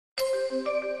Hi,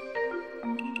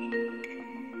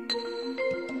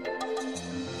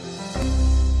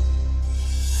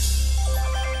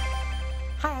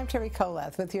 I'm Terry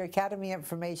Kolath with your Academy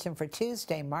information for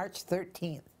Tuesday, March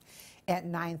 13th. At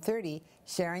 9:30,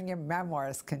 sharing your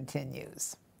memoirs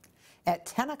continues. At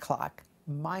 10 o'clock,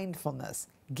 mindfulness,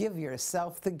 give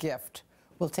yourself the gift,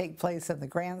 will take place in the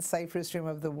Grand Cypress Room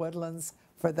of the Woodlands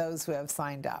for those who have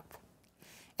signed up.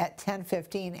 At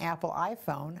 10:15, Apple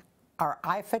iPhone, our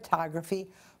iPhotography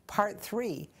Part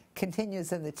 3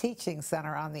 continues in the Teaching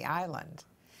Center on the island.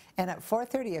 And at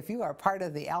 4:30, if you are part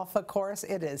of the Alpha course,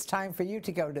 it is time for you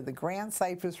to go to the Grand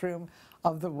Cypress Room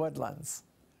of the Woodlands.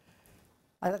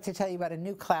 I'd like to tell you about a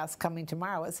new class coming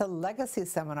tomorrow. It's a legacy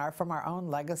seminar from our own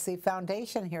Legacy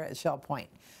Foundation here at Shell Point.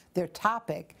 Their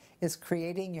topic is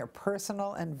creating your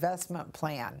personal investment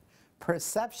plan,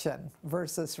 perception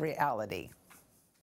versus reality.